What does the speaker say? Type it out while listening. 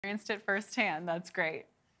experienced it firsthand. That's great.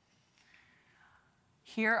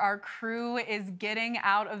 Here our crew is getting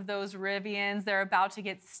out of those Rivians. They're about to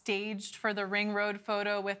get staged for the ring road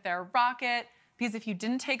photo with their rocket. Because if you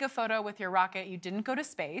didn't take a photo with your rocket, you didn't go to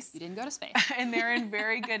space. You didn't go to space. And they're in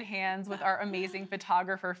very good hands with our amazing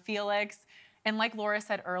photographer, Felix. And like Laura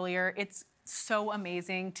said earlier, it's so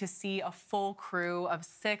amazing to see a full crew of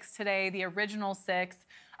 6 today, the original 6,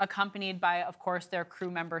 accompanied by, of course, their crew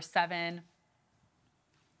member 7.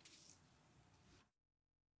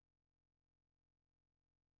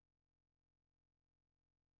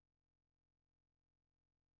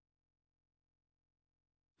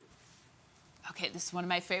 Okay, this is one of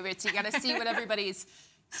my favorites. You got to see what everybody's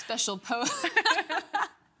special pose.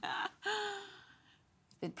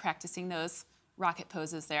 Been practicing those rocket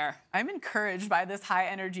poses there. I'm encouraged by this high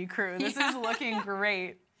energy crew. This is looking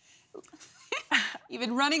great.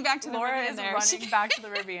 Even running back to the Laura Rivian is there. running back to the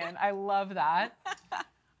Rivian. I love that.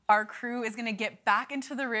 Our crew is going to get back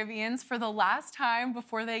into the Rivians for the last time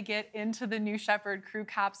before they get into the New Shepard crew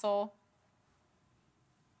capsule.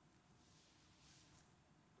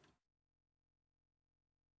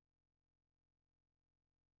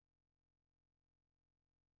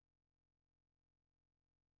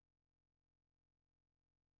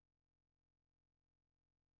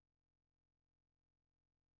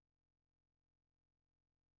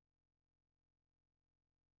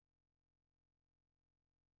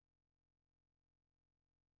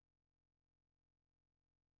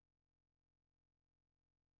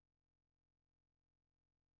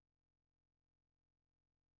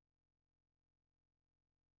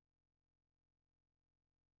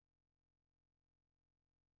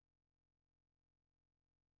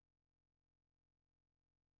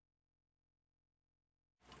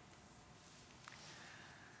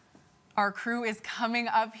 Our crew is coming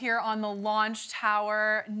up here on the launch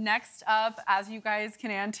tower. Next up, as you guys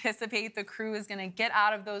can anticipate, the crew is going to get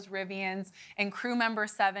out of those Rivians, and crew member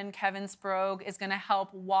 7, Kevin Sprague, is going to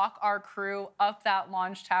help walk our crew up that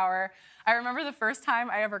launch tower. I remember the first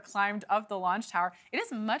time I ever climbed up the launch tower. It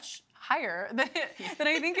is much higher than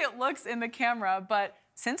I think it looks in the camera, but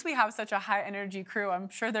since we have such a high energy crew, I'm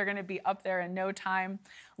sure they're going to be up there in no time.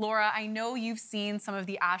 Laura, I know you've seen some of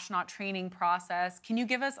the astronaut training process. Can you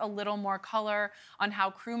give us a little more color on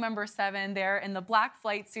how crew member 7 there in the black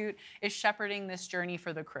flight suit is shepherding this journey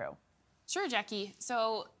for the crew? Sure, Jackie.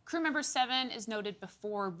 So crew member 7, as noted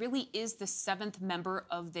before, really is the 7th member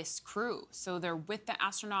of this crew. So they're with the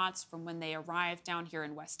astronauts from when they arrive down here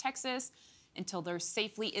in West Texas until they're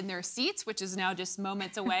safely in their seats, which is now just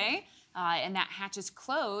moments away. And that hatch is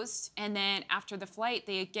closed. And then after the flight,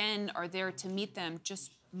 they again are there to meet them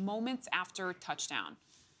just moments after touchdown.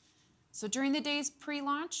 So during the day's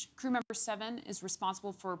pre-launch, crew member 7 is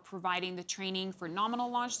responsible for providing the training for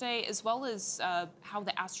nominal launch day, as well as how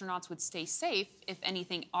the astronauts would stay safe if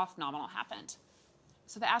anything off nominal happened.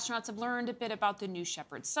 So the astronauts have learned a bit about the New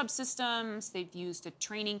Shepard subsystems. They've used a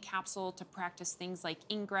training capsule to practice things like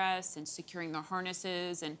ingress and securing their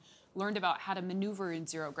harnesses, and learned about how to maneuver in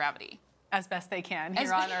zero gravity. As best they can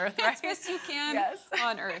here on Earth, right? As best you can Yes.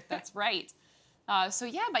 on Earth, that's right. So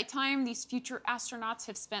yeah, by time these future astronauts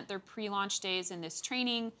have spent their pre-launch days in this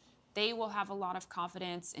training, they will have a lot of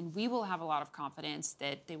confidence, and we will have a lot of confidence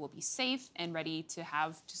that they will be safe and ready to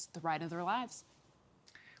have just the ride of their lives.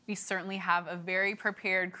 We certainly have a very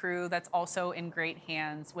prepared crew that's also in great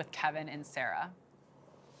hands with Kevin and Sarah.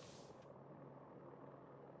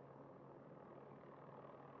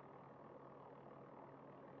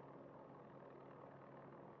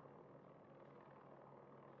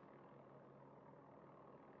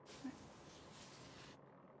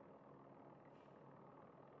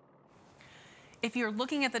 If you're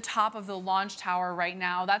looking at the top of the launch tower right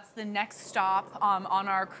now, that's the next stop on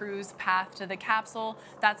our crew's path to the capsule.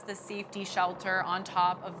 That's the safety shelter on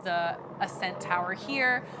top of the ascent tower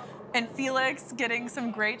here. And Felix getting some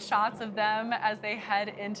great shots of them as they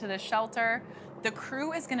head into the shelter. The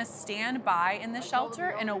crew is going to stand by in the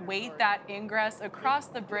shelter and await that ingress across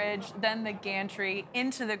the bridge, then the gantry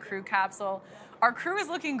into the crew capsule. Our crew is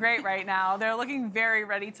looking great right now. They're looking very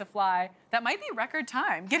ready to fly. That might be record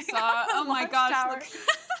time. Getting off the oh my launch gosh, tower. look.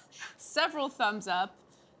 Several thumbs up.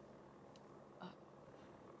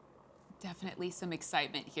 Definitely some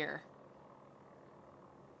excitement here.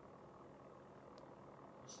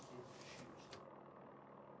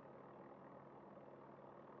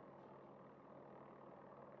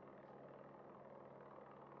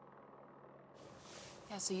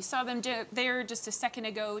 Yeah, so you saw them there just a second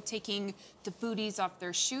ago taking the booties off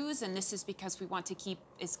their shoes, and this is because we want to keep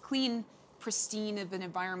as clean, pristine of an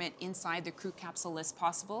environment inside the crew capsule as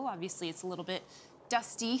possible. Obviously, it's a little bit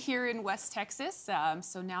dusty here in West Texas.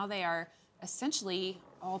 So now they are essentially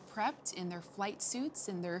all prepped in their flight suits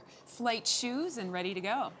and their flight shoes and ready to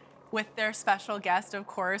go. With their special guest, of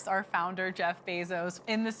course, our founder, Jeff Bezos,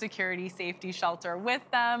 in the security safety shelter with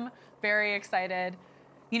them. Very excited.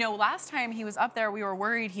 You know, last time he was up there, we were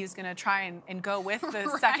worried he was going to try and go with the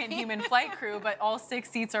Right. second human flight crew, but all 6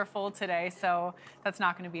 seats are full today, so that's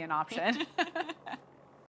not going to be an option.